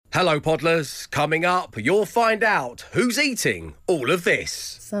Hello, Podlers. Coming up, you'll find out who's eating all of this.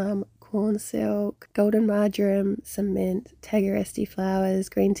 Some corn silk, golden marjoram, some mint, Tagaresty flowers,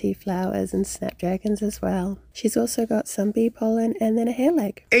 green tea flowers and snapdragons as well. She's also got some bee pollen and then a hair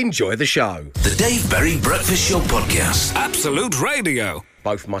leg. Enjoy the show. The Dave Berry Breakfast Show Podcast. Absolute Radio.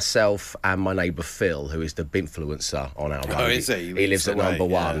 Both myself and my neighbour Phil, who is the binfluencer on our road. Oh, is he? He lives at number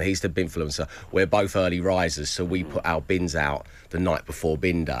one. Yeah. He's the binfluencer. We're both early risers, so we put our bins out the night before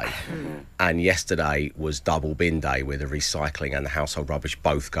bin day. And yesterday was double bin day, where the recycling and the household rubbish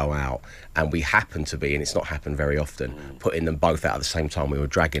both go out. And we happened to be, and it's not happened very often, putting them both out at the same time. We were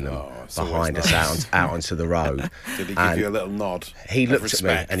dragging them behind us out onto the road. Did he give you a little nod? He looked of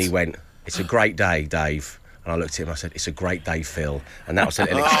at me and he went, "It's a great day, Dave." And I looked at him and I said, "It's a great day, Phil." And that was an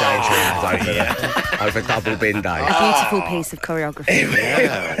exchange we had over double bin day. A beautiful piece of choreography.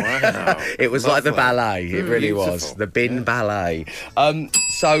 Wow. It was like the ballet. It really was. The bin ballet.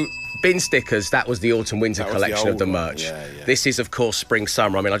 So... bin stickers, that was the autumn-winter collection of the merch. Yeah. This is, of course,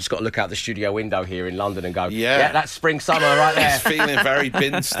 spring-summer. I mean, I just got to look out the studio window here in London and go, yeah that's spring-summer right there. It's feeling very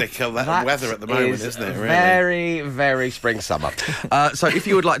bin sticker weather at the moment, isn't it? Really? Very, very spring-summer. So if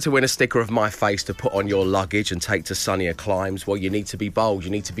you would like to win a sticker of my face to put on your luggage and take to sunnier climes, well, you need to be bold, you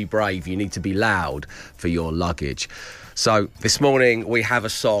need to be brave, you need to be loud for your luggage. So this morning we have a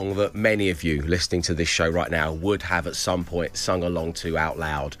song that many of you listening to this show right now would have at some point sung along to out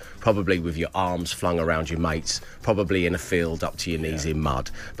loud, probably with your arms flung around your mates, probably in a field up to your knees in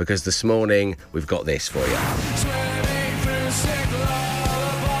mud, because this morning we've got this for you.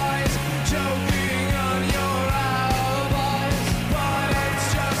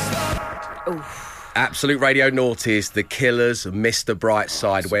 Absolute Radio Noughties, The Killers, Mr.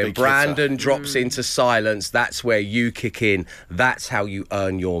 Brightside. When Brandon drops into silence, that's where you kick in. That's how you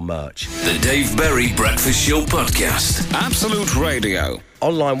earn your merch. The Dave Berry Breakfast Show Podcast. Absolute Radio.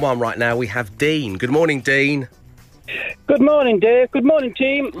 On line one right now, we have Dean. Good morning, Dean. Good morning, Dave. Good morning,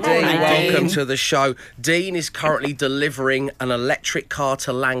 team. Dean, welcome to the show. Dean is currently delivering an electric car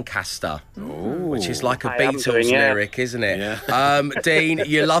to Lancaster, which is like a Beatles lyric, isn't it? Yeah. Dean,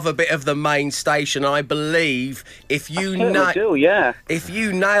 you love a bit of the main station. I believe if you if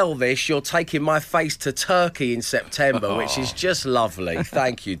you nail this, you're taking my face to Turkey in September, which is just lovely.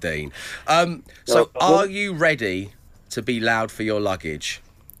 Thank you, Dean. So are you ready to be loud for your luggage?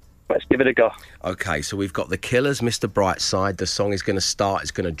 Let's give it a go. OK, so we've got The Killers, Mr. Brightside. The song is going to start,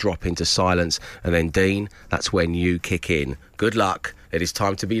 it's going to drop into silence. And then, Dean, that's when you kick in. Good luck. It is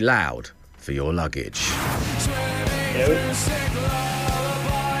time to be loud for your luggage.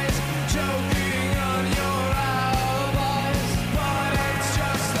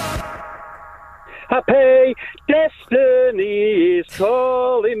 Happy destiny is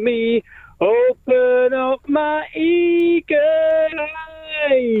calling me. Open up my eager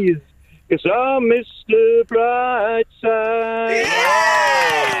eyes, 'cause I'm Mr. Brightside.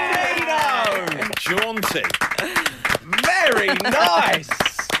 Yeah! Jaunty. Very nice!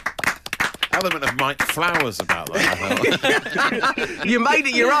 Element of Mike Flowers about that. You made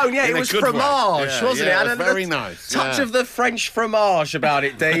it your own, yeah. In It a was good way. fromage, Yeah, wasn't yeah, it? it was And very a nice, touch yeah. of the French fromage about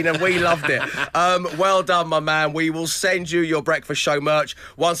it, Dean, and we loved it. Well done, my man. We will send you your breakfast show merch.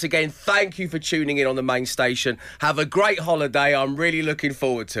 Once again, thank you for tuning in on the main station. Have a great holiday. I'm really looking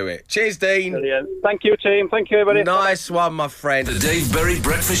forward to it. Cheers, Dean. Brilliant. Thank you, team. Thank you, everybody. Nice one, my friend. The Dave Berry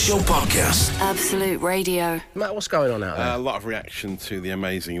Breakfast Show Podcast. Absolute Radio. Matt, what's going on out there? A lot of reaction to the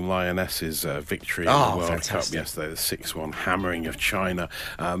amazing Lionesses' victory in the World fantastic. Cup yesterday, the 6-1 hammering of China.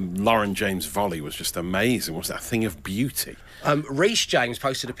 Lauren James' volley was just amazing. Was that a thing of beauty? Reece James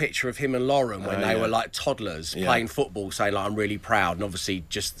posted a picture of him and Lauren when they were like toddlers playing football, saying like, "I'm really proud," and obviously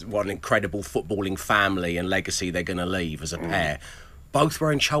just what an incredible footballing family and legacy they're going to leave as a pair. Both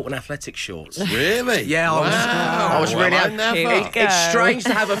wearing Charlton Athletic shorts. Really? Yeah, I was really... It's strange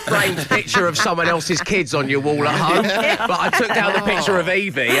to have a framed picture of someone else's kids on your wall at home, but I took down the picture of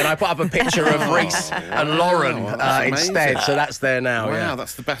Evie and I put up a picture of Reece and Lauren instead, so that's there now. Wow,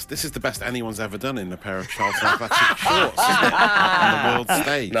 that's the best. This is the best anyone's ever done in a pair of Charlton Athletic shorts, isn't it? On the world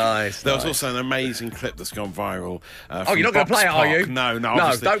stage. Nice. There was also an amazing clip that's gone viral. You're not going to play it, are you? No,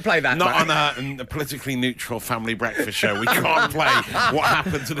 don't play that. Not on a politically neutral family breakfast show. We can't play what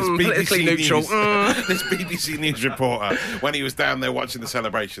happened to this BBC neutral. News, this BBC News reporter when he was down there watching the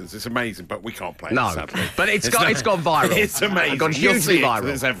celebrations. It's amazing, but we can't play it, sadly. But it's gone viral. It's amazing. It's gone You'll hugely see it, viral.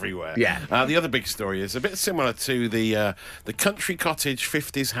 it's everywhere. Yeah. The other big story is a bit similar to the country cottage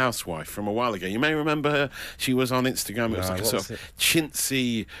 50s housewife from a while ago. You may remember her. She was on Instagram. It was like a sort of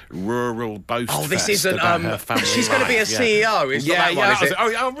chintzy rural boast. Oh, this fest isn't. about her family She's going to be a CEO. Is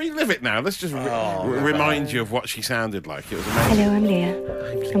I'll relive it now. Let's just remind you of what she sounded like. It was amazing. Hello, I'm India,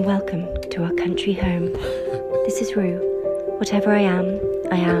 and welcome to our country home. This is Rue. Whatever I am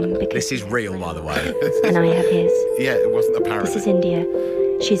because... This is real, by the way. And I have his. Yeah, it wasn't a parody. This is India.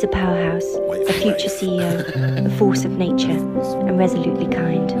 She's a powerhouse, a future CEO, a force of nature, and resolutely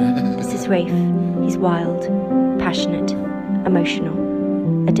kind. This is Rafe. He's wild, passionate,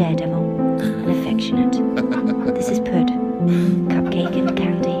 emotional, a daredevil, and affectionate. This is Pud, cupcake and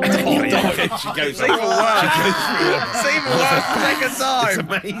candy. She goes It's even worse the second time. It's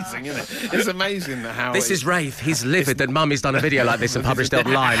amazing, isn't it? It's amazing how... This is Rafe. He's livid that Mummy's done a video like this and published it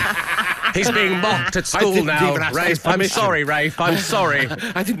online. He's being mocked at school now, Rafe. I'm sorry, Rafe. I'm sorry.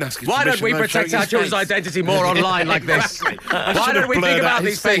 I didn't ask his Why don't we permission. protect our children's identity more online like this? Why don't we think about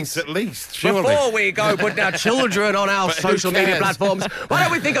these things at least? Surely. before we go putting our children on our social media platforms? Why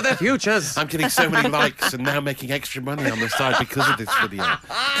don't we think of their futures? I'm getting so many likes and now making extra money on the side because of this video.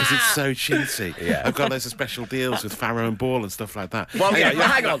 Because it's so chintzy. Yeah. I've got loads of special deals with Farrow and Ball and stuff like that. Well, yeah,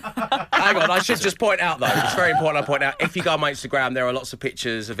 hang on. I should just point out, though, it's very important I point out, if you go on my Instagram, there are lots of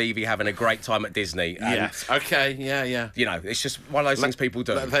pictures of Evie having a great time at Disney. Yes. Okay, yeah. You know, it's just one of those things people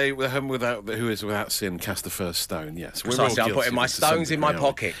do. Who is without sin cast the first stone, yes. We're all Precisely, I'm guilty putting my of this to some stones in my degree,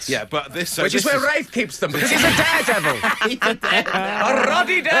 aren't we? pockets. Yeah, but this... Which is where Rafe keeps them, because he's a daredevil. A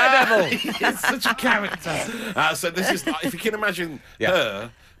ruddy daredevil. He's such a character. So this is, if you can imagine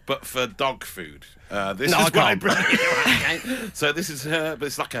her, but for dog food. This is what I bring you. Okay? So this is her,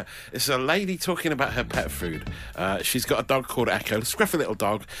 but it's a lady talking about her pet food. She's got a dog called Echo, a scruffy little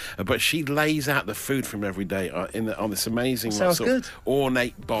dog, but she lays out the food from every day on this amazing sort of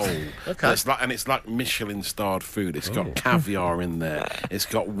ornate bowl. Okay. It's like Michelin-starred food. It's got caviar in there. It's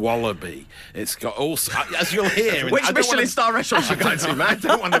got wallaby. It's got also, as you'll hear... Which Michelin-star restaurant you going to, man? I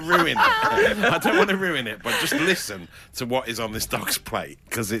don't want to ruin it. I don't want to ruin it, but just listen to what is on this dog's plate,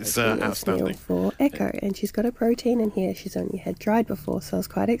 because it's outstanding. For Echo, and she's got a protein in here she's only had dried before, so I was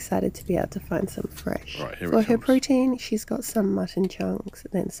quite excited to be able to find some fresh. Right, here For her protein, she's got some mutton chunks,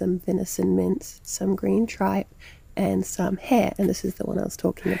 then some venison mince, some green tripe, and some hare, and this is the one I was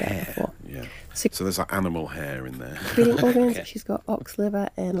talking about before. Yeah. So there's like animal hair in there. Feeding organs, she's got ox liver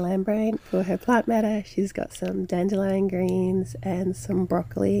and lamb brain. For her plant matter, she's got some dandelion greens and some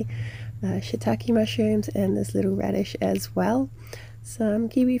broccoli, shiitake mushrooms, and this little radish as well. Some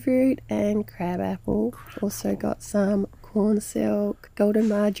kiwi fruit and crab apple. Also got some corn silk, golden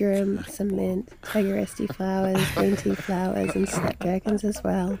marjoram, some mint, tageresti flowers, green tea flowers, and snapdragons as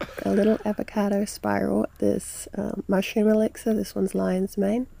well. A little avocado spiral, this mushroom elixir, this one's lion's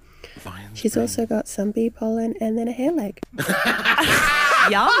mane. She's also got some bee pollen and then a hair leg.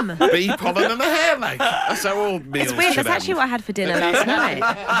 Yum. Bee pollen and a hair leg. That's how all meals It's weird. should That's actually end. what I had for dinner last night.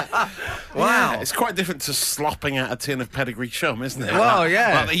 Wow. It's quite different to slopping out a tin of pedigree chum, isn't it? Well, like,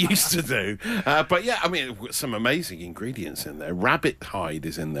 yeah. Like they used to do. But yeah, I mean, some amazing ingredients in there. Rabbit hide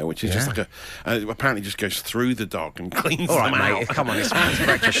is in there, which is just like apparently just goes through the dog and cleans All right, them mate, out. come on, it's a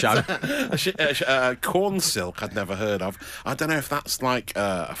breakfast show. Corn silk I'd never heard of. I don't know if that's like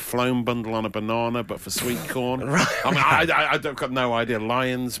a flown bundle on a banana, but for sweet corn. Right. I mean, I've got no idea.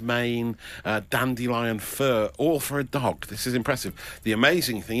 Lion's mane, dandelion fur, all for a dog. This is impressive. The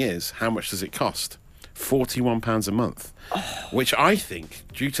amazing thing is, how much does it cost? £41 a month, which I think,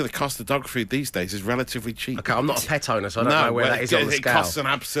 due to the cost of dog food these days, is relatively cheap. Okay, I'm not a pet owner, so I don't know where that is on the scale. It costs an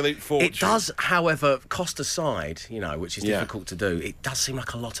absolute fortune. It does, however, cost aside, which is difficult to do, it does seem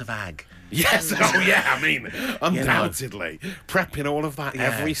like a lot of ag. Yes, I mean, undoubtedly. Prepping all of that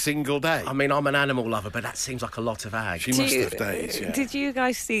every single day. I mean, I'm an animal lover, but that seems like a lot of ag. She must have days, yeah. Did you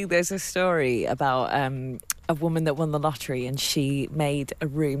guys see there's a story about a woman that won the lottery and she made a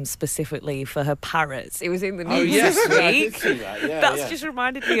room specifically for her parrots? It was in the news this week. I did see that. Yeah, That's just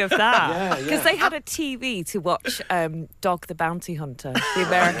reminded me of that. Because they had a TV to watch Dog the Bounty Hunter, the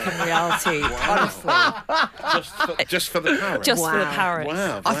American reality. Honestly. Just for the parrots? Just for the parrots.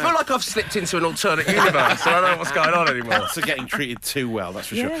 Wow. I feel like I've slipped into an alternate universe. I don't know what's going on anymore. Cats are getting treated too well, that's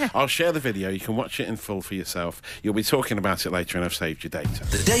for sure. I'll share the video. You can watch it in full for yourself. You'll be talking about it later, and I've saved your data.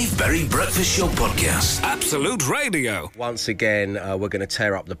 The Dave Berry Breakfast Show Podcast. Absolute Radio. Once again, we're going to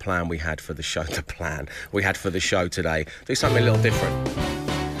tear up the plan we had for the show. The plan we had for the show today. Do something a little different.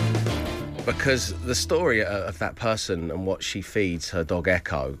 Because the story of that person and what she feeds her dog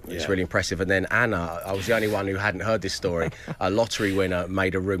Echo is really impressive. And then Anna, I was the only one who hadn't heard this story. A lottery winner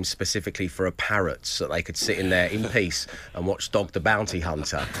made a room specifically for her parrots so they could sit in there in peace and watch Dog the Bounty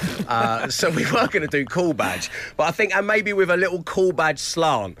Hunter. So we were going to do Cool Badge, but I think, and maybe with a little Cool Badge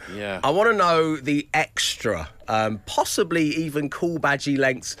slant, I want to know the extra possibly even cool badgie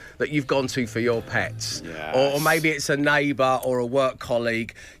lengths that you've gone to for your pets. Yes. Or maybe it's a neighbour or a work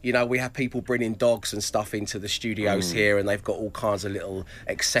colleague. You know, we have people bringing dogs and stuff into the studios here, and they've got all kinds of little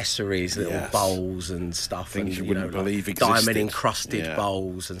accessories, little bowls and stuff. Things and, you wouldn't believe existed. Diamond-encrusted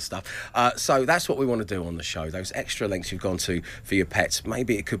bowls and stuff. So that's what we want to do on the show. Those extra lengths you've gone to for your pets.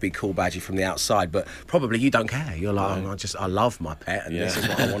 Maybe it could be cool badgie from the outside, but probably you don't care. You're like, I love my pet, and this is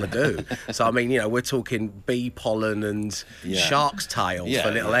what I want to do. So, I mean, you know, we're talking bee pollen and shark's tails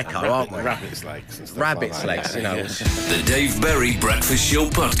for little Echo, aren't we? Rabbit's legs and stuff Rabbit's like that. legs, you know. The Dave Berry Breakfast Show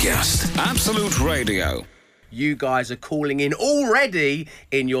Podcast. Absolute Radio. You guys are calling in already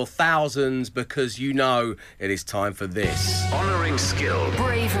in your thousands because you know it is time for this. Honouring skill,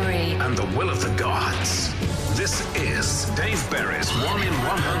 Bravery. and the will of the gods. This is Dave Berry's 1 in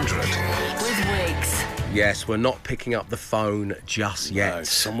 100. With wigs. Yes, we're not picking up the phone just yet. No,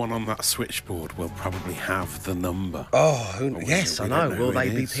 someone on that switchboard will probably have the number. Yes, I know. Will they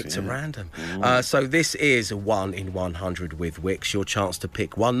be picked at random? So this is 1 in 100 with Wix. Your chance to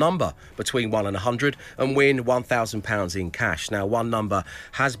pick one number between 1 and 100 and win £1,000 in cash. Now, one number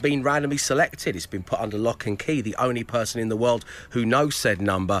has been randomly selected. It's been put under lock and key. The only person in the world who knows said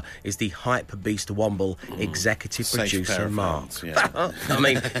number is the Hype Beast Womble executive producer, Mark. I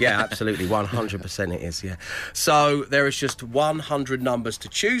mean, yeah, absolutely. 100% it is. Yeah. So there is just 100 numbers to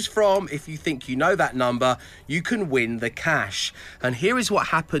choose from. If you think you know that number, you can win the cash. And here is what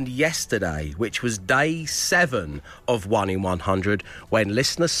happened yesterday, which was day 7 of 1 in 100, when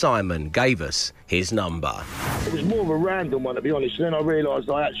listener Simon gave us his number. It was more of a random one, to be honest. And then I realised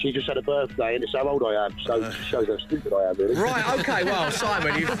I actually just had a birthday and it's how old I am. So it just shows how stupid I am, really. Right, OK, well,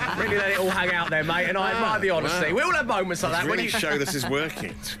 Simon, you've really let it all hang out there, mate, and I admire the honesty. We all have moments like that. Really show this is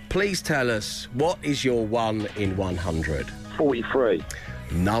working. Please tell us, what is your 1 in 100? 43.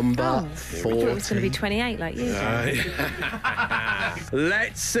 Number 40. I thought it was going to be 28 like you.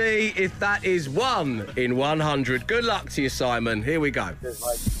 Let's see if that is 1 in 100. Good luck to you, Simon. Here we go.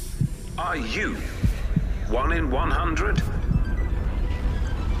 Are you 1 in 100?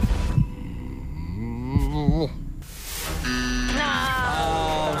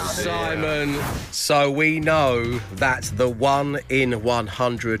 Oh, Simon. So we know that the 1 in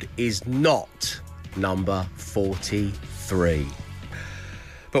 100 is not number 43.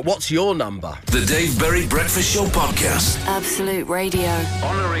 But what's your number? The Dave Berry Breakfast Show Podcast. Absolute Radio.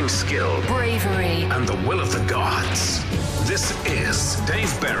 Honouring skill, Bravery. and the will of the gods. This is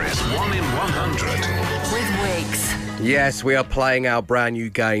Dave Berry's 1 in 100. With wigs. Yes, we are playing our brand new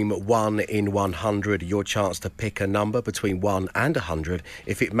game, 1 in 100. Your chance to pick a number between 1 and 100.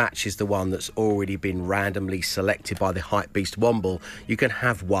 If it matches the one that's already been randomly selected by the Hype Beast Womble, you can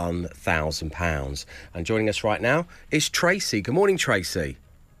have £1,000. And joining us right now is Tracy. Good morning, Tracy.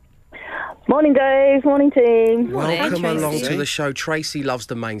 Morning, Dave. Morning, team. Welcome along to the show. Tracy loves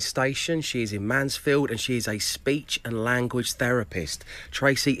the main station. She is in Mansfield and she is a speech and language therapist.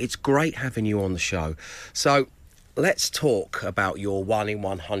 Tracy, it's great having you on the show. So let's talk about your 1 in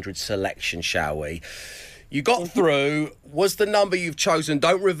 100 selection, shall we? You got through. Was the number you've chosen,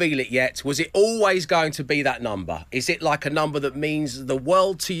 don't reveal it yet, was it always going to be that number? Is it like a number that means the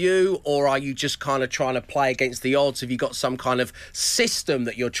world to you, or are you just kind of trying to play against the odds? Have you got some kind of system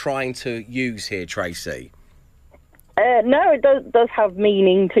that you're trying to use here, Tracy? No, it does have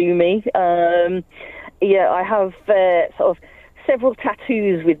meaning to me. I have sort of several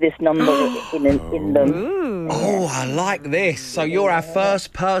tattoos with this number in them. Ooh. Oh, I like this. So you're our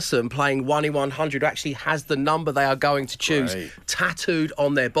first person playing 1 in 100 who actually has the number they are going to choose tattooed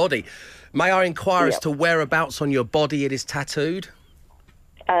on their body. May I inquire as to whereabouts on your body it is tattooed?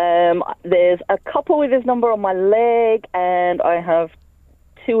 There's a couple with this number on my leg, and I have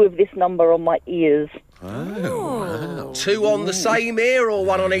 2 of this number on my ears. Oh, wow. 2 on the same ear or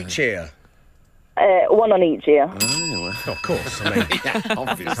 1 on each ear? 1 on each ear. Oh, well, of course. I mean,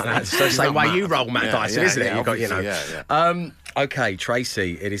 obviously. That's the same way you roll, Matt Dyson, isn't it? You've got, you know. OK,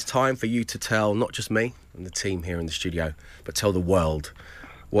 Tracy, it is time for you to tell not just me and the team here in the studio, but tell the world,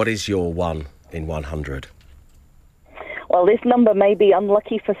 what is your 1 in 100? Well, this number may be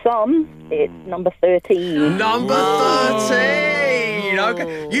unlucky for some. It's number 13. Number 13!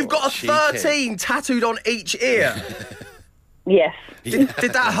 Okay. You've got a 13 tattooed on each ear. Yes. Did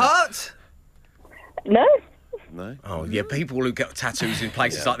that hurt? No. No. Oh, yeah, people who get tattoos in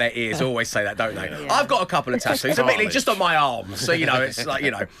places like their ears always say that, don't they? Yeah. I've got a couple of tattoos, admittedly just on my arms. So, you know, it's like, you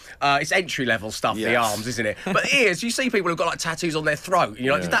know, it's entry-level stuff, the arms, isn't it? But ears, you see people who've got, like, tattoos on their throat, and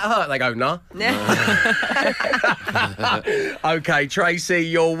you're like, did that hurt? They go, nah. OK, Tracy,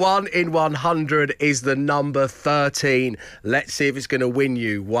 your 1 in 100 is the number 13. Let's see if it's going to win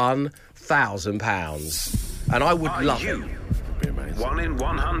you £1,000. And I would love you? it. Be amazing. 1 in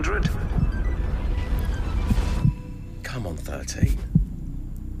 100. Come on, 13.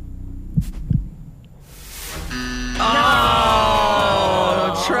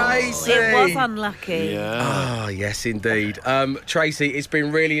 Oh, Tracy! It was unlucky. Ah, yes, indeed. Tracy, it's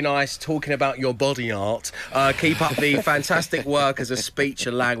been really nice talking about your body art. Keep up the fantastic work as a speech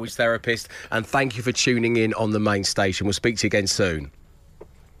and language therapist, and thank you for tuning in on the main station. We'll speak to you again soon.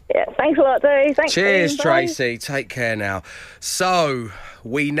 Yeah, thanks a lot, Dave. Thanks. Cheers, Bye. Tracy. Take care now. So,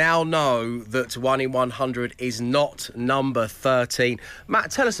 we now know that 1 in 100 is not number 13.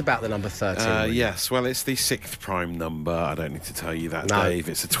 Matt, tell us about the number 13. Yes, well, it's the 6th prime number. I don't need to tell you that, No. Dave.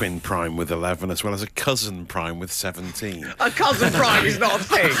 It's a twin prime with 11, as well as a cousin prime with 17. A cousin prime is not a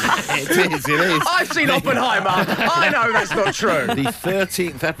thing. It is. I've seen Oppenheimer. I know that's not true. The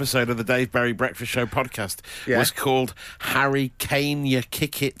 13th episode of the Dave Berry Breakfast Show podcast was called Harry Kane, You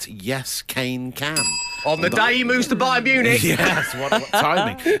Kick It, Yes, Kane Can. On the day he moves to Bayern Munich. Yes, what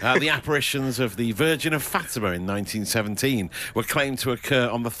timing. The apparitions of the Virgin of Fatima in 1917 were claimed to occur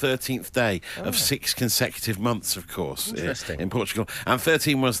on the 13th day of 6 consecutive months, of course, in Portugal. And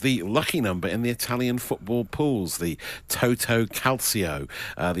 13 was the lucky number in the Italian football pools, the Toto Calcio.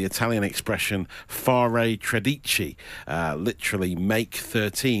 The Italian expression fare tredici, literally make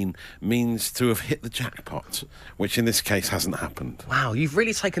 13, means to have hit the jackpot, which in this case hasn't happened. Wow, you've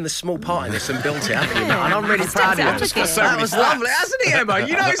really taken the small part in this and built it, haven't you, Matt? And I'm really proud of you. Advocate. That was lovely, hasn't he, Emma?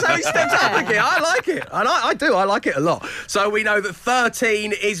 You know, he's only stepped advocate. I like it. And I do. I like it a lot. So we know that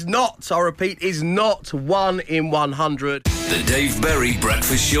 13 is not, I repeat, is not 1 in 100. The Dave Berry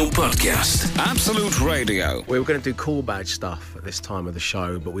Breakfast Show podcast. Absolute Radio. We were going to do cool badge stuff at this time of the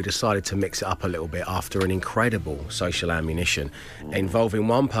show, but we decided to mix it up a little bit after an incredible social ammunition involving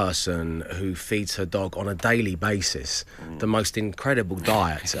one person who feeds her dog on a daily basis the most incredible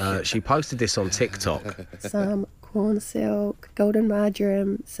diet. She posted this on TikTok. Some corn silk, golden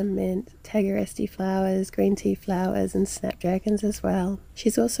marjoram, some mint, Tagaresty flowers, green tea flowers, and snapdragons as well.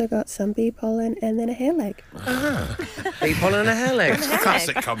 She's also got some bee pollen and then a hair leg. Bee pollen and a hair leg.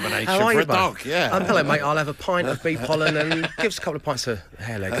 Classic combination How are for you a dog, both? yeah. Hello, mate. I'll have a pint of bee pollen and give us a couple of pints of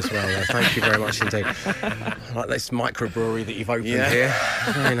hair leg as well. Thank you very much indeed. I like this microbrewery that you've opened here.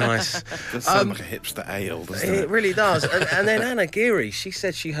 Very nice. Does sound like a hipster ale, doesn't it? It really does. And then Anna Geary, she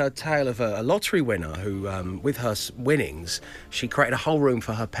said she heard tale of a lottery winner who, with her winnings, she created a whole room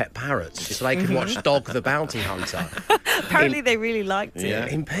for her pet parrots so they could watch Dog the Bounty Hunter. Apparently they really liked it.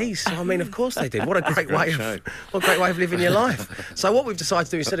 In peace. I mean, of course they did. What a great way of living your life. So what we've decided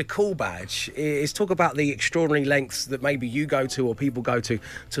to do instead of cool badge is talk about the extraordinary lengths that maybe you go to or people go to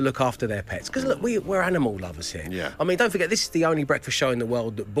look after their pets. Because look, we're animal lovers here. Yeah. I mean, don't forget, this is the only breakfast show in the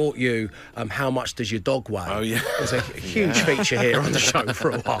world that brought you How Much Does Your Dog Weigh? Oh, yeah. There's a huge feature here on the show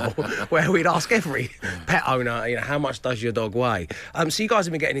for a while where we'd ask every pet owner, how much does your dog weigh? So you guys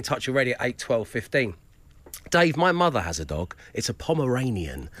have been getting in touch already at 8, 12, 15. Dave, my mother has a dog. It's a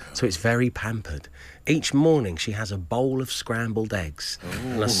Pomeranian, so it's very pampered. Each morning she has a bowl of scrambled eggs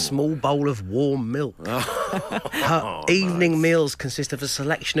and a small bowl of warm milk. Her evening meals consist of a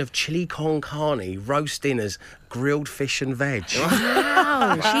selection of chili con carne, roast dinners, grilled fish and veg.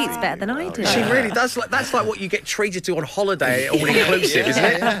 Wow, she eats better than I do. She really does. That's like what you get treated to on holiday, all inclusive, isn't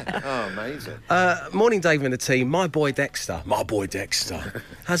it? Yeah. Oh, amazing. Morning, Dave and the team. My boy Dexter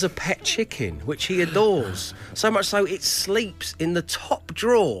has a pet chicken, which he adores. So much so it sleeps in the top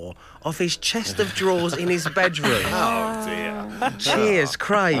drawer of his chest of drawers in his bedroom. Oh, dear. Cheers,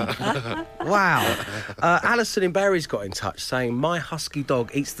 Craig. Wow. Alison in Barry's got in touch saying, my husky dog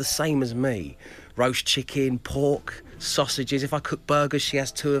eats the same as me. Roast chicken, pork, sausages. If I cook burgers, she has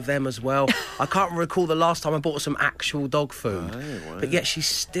 2 of them as well. I can't recall the last time I bought some actual dog food. Oh, wow. But yet she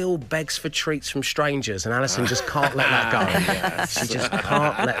still begs for treats from strangers, and Alison just can't let that go. Yes. She just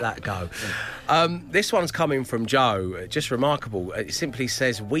can't let that go. This one's coming from Joe. Just remarkable. It simply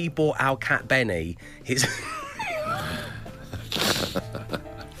says, we bought our cat Benny his...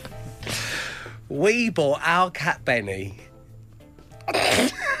 We bought our cat Benny...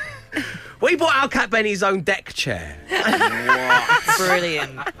 We bought our cat Benny his own deck chair. What?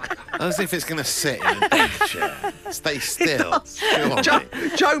 Brilliant. As if it's going to sit in a deck chair. Stay still.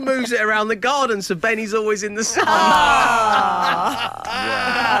 Joe moves it around the garden, so Benny's always in the sun. Wow.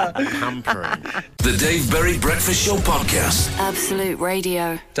 Pampering. The Dave Berry Breakfast Show podcast. Absolute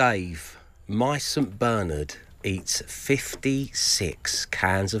Radio. Dave, my St Bernard eats 56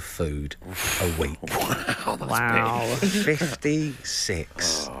 cans of food a week. Wow.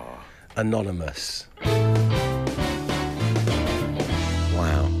 56. Anonymous.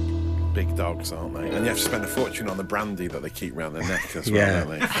 Wow. Big dogs, aren't they? And you have to spend a fortune on the brandy that they keep round their neck as well,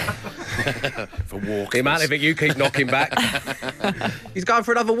 don't they? For walks. The amount of it you keep knocking back. He's going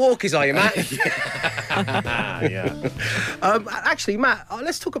for another walk, are you, Matt? Yeah. Actually, Matt,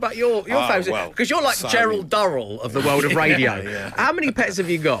 let's talk about your favourites. Because you're like Gerald Durrell of the world of radio. Yeah. How many pets have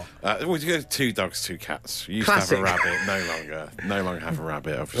you got? Well, you got 2 dogs, 2 cats. You used Classic. to have a rabbit, no longer have a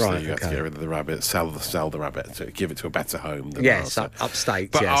rabbit. Obviously, Right, you have to get rid of the rabbit, sell the rabbit, to give it to a better home. Than Yes, ours.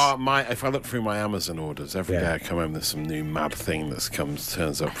 upstate, But yes. if I look through my Amazon orders, every day I come home, there's some new mad thing that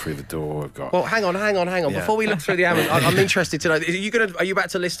turns up through the door. I've got. Well, hang on. Yeah. Before we look through the Amazon, I'm interested to know. Are you about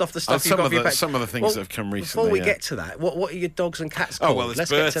to list off the stuff you've got for your pets? Some of the things that have come recently. Before we get to that, what are your dogs and cats called? Oh well, it's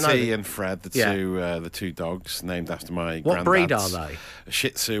Let's get to know Bertie them. and Fred, the two dogs named after my What granddad's. breed are they? A Shih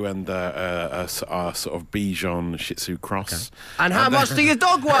Tzu and a sort of Bichon Shih Tzu cross. Okay. And how much do your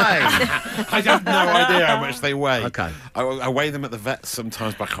dog weigh? I have no idea how much they weigh. Okay. I weigh them at the vet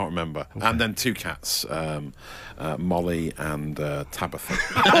sometimes, but I can't remember. Okay. And then 2 cats, Molly and Tabitha.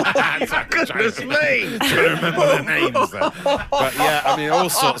 Goodness me! Trying to remember their names there. But yeah, I mean, all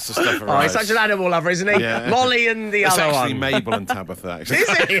sorts of stuff Oh, arrives. he's such an animal lover, isn't he? Yeah. Molly and the It's other actually one. Mabel and Tabitha, actually. Is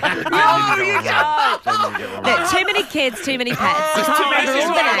it? You can't. Look, too many kids, too many pets. You can't remember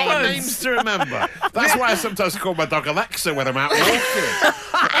all the names. Names to remember. That's why I sometimes call my dog Alexa when I'm out walking.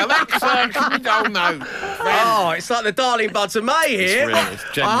 Alexa, can you go? No. Oh, it's like the Darling Buds of May here. It's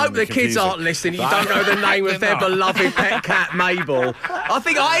I genuinely hope the kids confusing. aren't listening. You don't know the name of their beloved pet cat, Mabel. I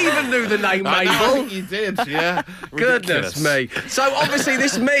think I even knew the name I know, I Mabel. think you did, yeah. Goodness Ridiculous. me. So obviously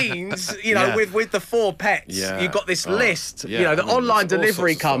this means, Yeah. with the 4 pets, Yeah. you've got this list, yeah, the I mean, online there's all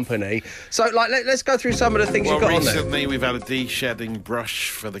delivery sorts of stuff. company. So let's go through some of the things Well, you've got on there. recently we've had a de-shedding brush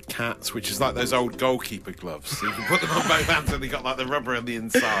for the cats, which is like those old goalkeeper gloves. So you can put them on both hands and they've got like the rubber on the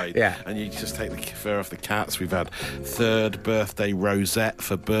inside. Yeah. And you just take the fur off the cats. We've had 3rd birthday rosette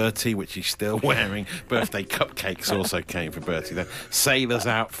for Bertie, which he's still wearing. Birthday cupcakes also came for Bertie. Then sailors'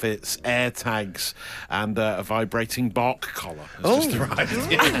 outfits, air tags, and a vibrating bark collar has just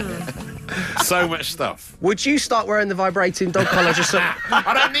arrived. Yeah. So much stuff. Would you start wearing the vibrating dog collar just so...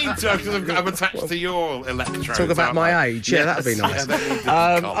 I don't need to because I'm attached to your electrodes. Talk about aren't my I? age. Yeah, that'd be nice. Yeah, don't need the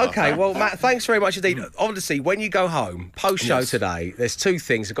collar. Okay, well, Matt, thanks very much indeed. Obviously, when you go home, post-show today, there's 2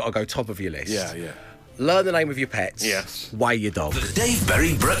 things that got to go top of your list. Yeah. Learn the name of your pets. Yes. Weigh your dog. The Dave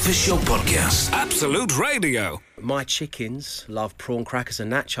Berry Breakfast Show Podcast. Absolute Radio. My chickens love prawn crackers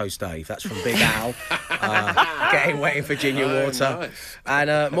and nachos, Dave. That's from Big Al. Getting wet in Virginia water. Nice.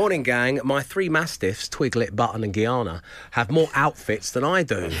 And morning gang, my 3 mastiffs, Twiglet, Button and Guyana, have more outfits than I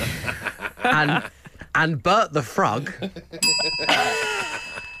do. and Bert the Frog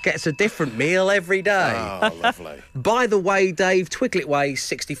gets a different meal every day. Oh, lovely. By the way, Dave, Twiglet weighs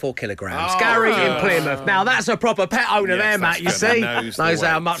 64 kilograms. Oh, Gary in good. Plymouth. Now, that's a proper pet owner Yes, there, Matt, that's you good. see. Knows the Knows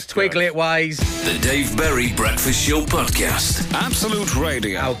how weight. much Good. Twiglet weighs. The Dave Berry Breakfast Show Podcast. Absolute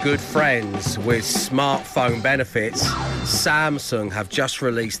Radio. Our good friends with smartphone benefits, Samsung, have just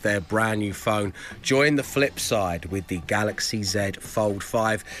released their brand new phone. Join the flip side with the Galaxy Z Fold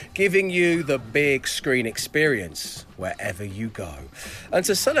 5, giving you the big screen experience wherever you go. And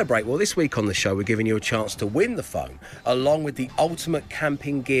to celebrate, well, this week on the show, we're giving you a chance to win the phone, along with the ultimate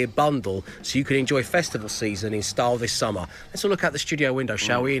camping gear bundle, so you can enjoy festival season in style this summer. Let's all look out the studio window,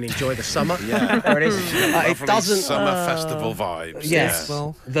 shall we, and enjoy the summer? Yeah. There it is. It Lovely doesn't... summer festival vibes. Yes,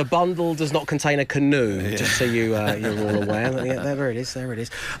 Well. the bundle does not contain a canoe, just so you're all aware. Yeah, there it is.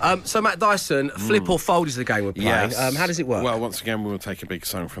 So, Matt Dyson, flip or fold is the game we're playing. Yes. How does it work? Well, once again, we will take a big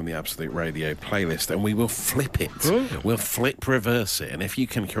song from the Absolute Radio playlist and we will flip it. We'll flip reverse it. And if you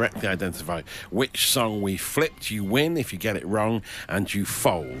can correctly identify which song we flipped, you win. If you get it wrong and you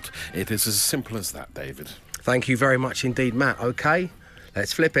fold. It is as simple as that, David. Thank you very much indeed, Matt. OK,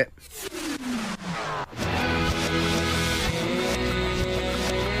 let's flip it.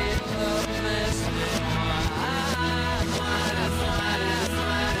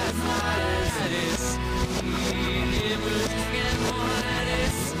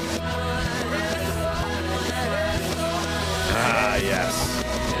 Ah, yes.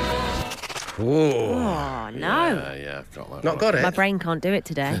 Ooh. Oh, no. Yeah, I've got that. Not got it? My brain can't do it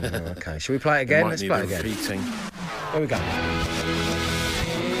today. OK, shall we play it again? Might Let's need play a it again. repeating. Here we go.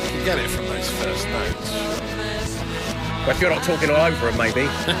 You get it from those first notes. Well, if you're not talking all over them, maybe.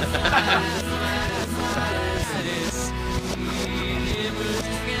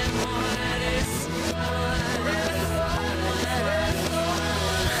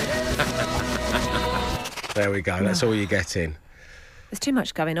 There we go. That's all you're getting. There's too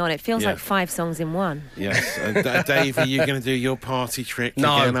much going on. It feels like 5 songs in one. Yes. Dave, are you going to do your party trick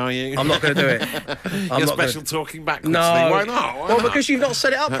again, are you? I'm not going to do it. Your special talking backwards No. thing. Why not? Well, because you've not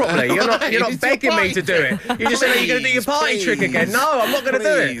set it up properly. You're not begging me to do it. You just said, are you going to do your party trick again? No, I'm not going to do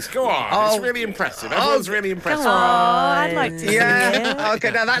it. Please, go on. It's really impressive. Everyone's really impressed. Come on, I'd like to see it.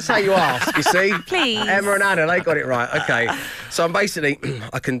 Okay, now that's how you ask, you see? Please. Emma and Anna, they got it right. Okay. So I'm basically,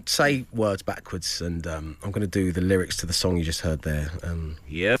 I can say words backwards, and I'm going to do the lyrics to the song you just heard there.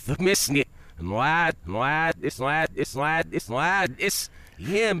 It's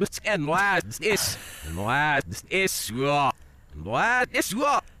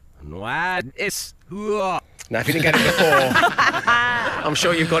now, if you didn't get it before, I'm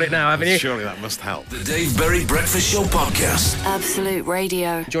sure you've got it now, haven't you? Surely that must help. The Dave Berry Breakfast Show Podcast. Absolute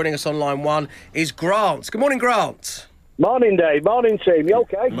Radio. Joining us on line 1 is Grant. Good morning, Grant. Morning, Dave. Morning, team. You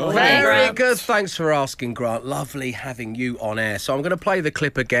okay? Very good. Thanks for asking, Grant. Lovely having you on air. So I'm going to play the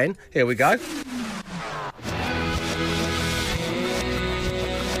clip again. Here we go.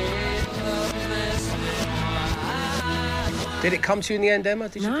 Did it come to you in the end, Emma?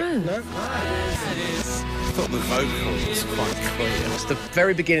 Did you get, no? I thought the vocal was quite clear. It's the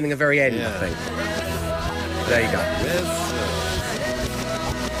very beginning and the very end, I think. There you go.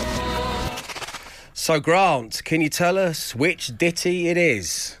 So, Grant, can you tell us which ditty it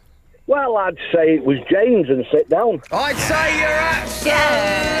is? Well, I'd say it was James and Sit Down. I'd say you're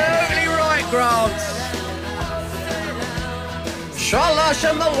absolutely right, Grant. Shalash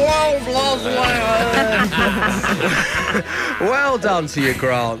and the world loves Well done to you,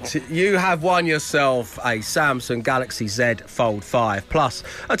 Grant. You have won yourself a Samsung Galaxy Z Fold 5 plus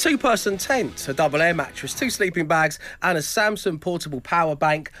a 2-person tent, a double air mattress, 2 sleeping bags and a Samsung portable power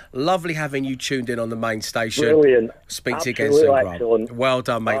bank. Lovely having you tuned in on the main station. Brilliant. Speak to you again soon, Grant. Well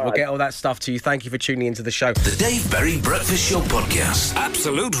done, mate. We'll get all that stuff to you. Thank you for tuning into the show. The Dave Berry Breakfast Show Podcast.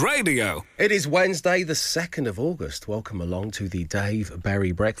 Absolute Radio. It is Wednesday, the 2nd of August. Welcome along to the Dave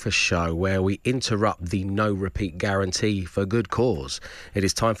Berry Breakfast Show, where we interrupt the no repeat guarantee for good cause. It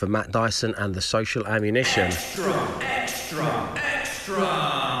is time for Matt Dyson and the Social Ammunition. Extra.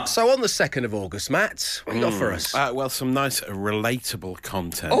 So on the 2nd of August, Matt, what you got for us? Well, some nice relatable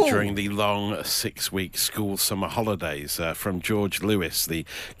content during the long 6-week school summer holidays from George Lewis, the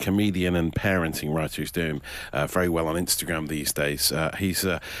comedian and parenting writer who's doing very well on Instagram these days. He's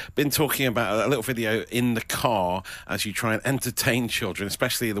been talking about a little video in the car as you try and entertain children,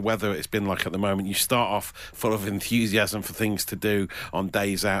 especially the weather it's been like at the moment. You start off full of enthusiasm for things to do on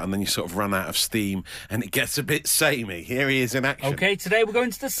days out, and then you sort of run out of steam and it gets a bit samey. Here he is in action. Okay, today we're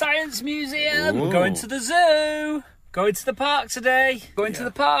going to the Science Museum, we're going to the zoo, going to the park today, going to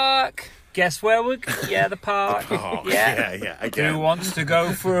the park. Guess where we're... Yeah, the park. The park. Yeah, again. Who wants to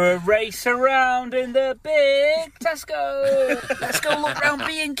go for a race around in the big Tesco? Let's go look round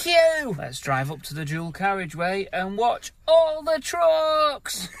B&Q. Let's drive up to the dual carriageway and watch all the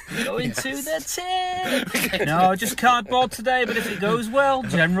trucks going to the tip. No, just cardboard today, but if it goes well,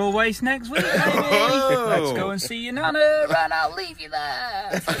 general waste next week, maybe. Let's go and see your nana, and I'll leave you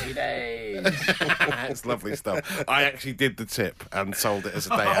there for 3 days. It's lovely stuff. I actually did the tip and sold it as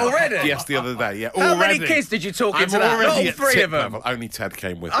a day out. Already? Yes, the other day. Yeah, How already. many kids did you talk I'm into that? already All at 3 tip of them. level. Only Ted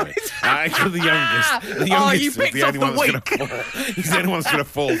came with me. Actually, the youngest. The Oh, youngest you is picked the only off one the that's going to fall. He's the only one that's going to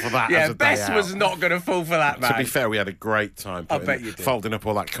fall for that. Yeah, as a day Bess out. was not going to fall for that, man. To be fair, we had a great time bet you did. folding up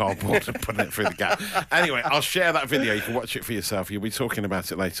all that cardboard and putting it through the gap. Anyway, I'll share that video. You can watch it for yourself. You'll be talking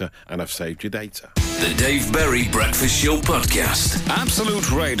about it later, and I've saved your data. The Dave Berry Breakfast Show Podcast.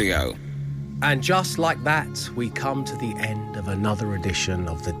 Absolute Radio. And just like that, we come to the end of another edition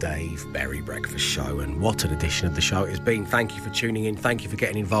of the Dave Berry Breakfast Show. And what an edition of the show it has been. Thank you for tuning in. Thank you for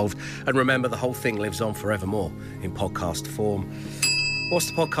getting involved. And remember, the whole thing lives on forevermore in podcast form. What's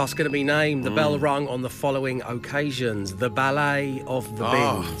the podcast going to be named? The bell rung on the following occasions. The Ballet of the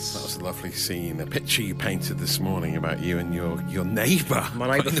Bins. That was a lovely scene. A picture you painted this morning about you and your neighbour. My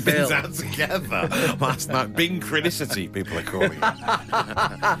neighbour putting the Phil. bins out together last night. Bin criticity, people are calling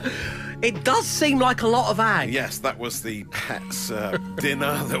it. It does seem like a lot of ag. Yes, that was the pets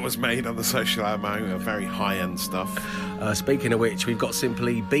dinner that was made on the social ammo. Very high-end stuff. Speaking of which, we've got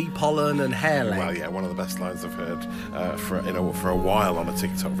simply bee pollen and hair leg. Well, yeah, one of the best lines I've heard for a while on a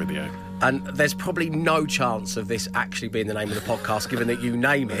TikTok video. And there's probably no chance of this actually being the name of the podcast, given that you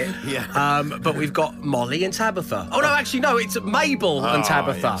name it. Yeah. But we've got Molly and Tabitha. Oh, no, actually, no, it's Mabel and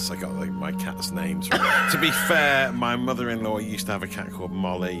Tabitha. Yes, I got my cat's names right. To be fair, my mother-in-law used to have a cat called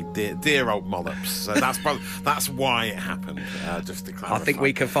Molly. Dear dear old mollops. So that's why it happened. Just to clarify. I think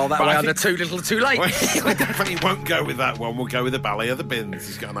we can fall that way under Too Little Too Late. We definitely won't go with that one. We'll go with the Ballet of the Bins.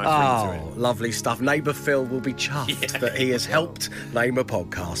 He's got a nice ring to it. Lovely stuff. Neighbour Phil will be chuffed that he has helped name a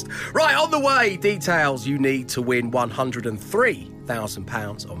podcast. Right, on the way, details you need to win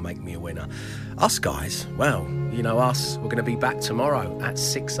 £103,000 on Make Me a Winner. Us guys, well, you know us, we're going to be back tomorrow at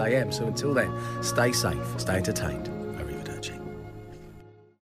 6 a.m. So until then, stay safe, stay entertained.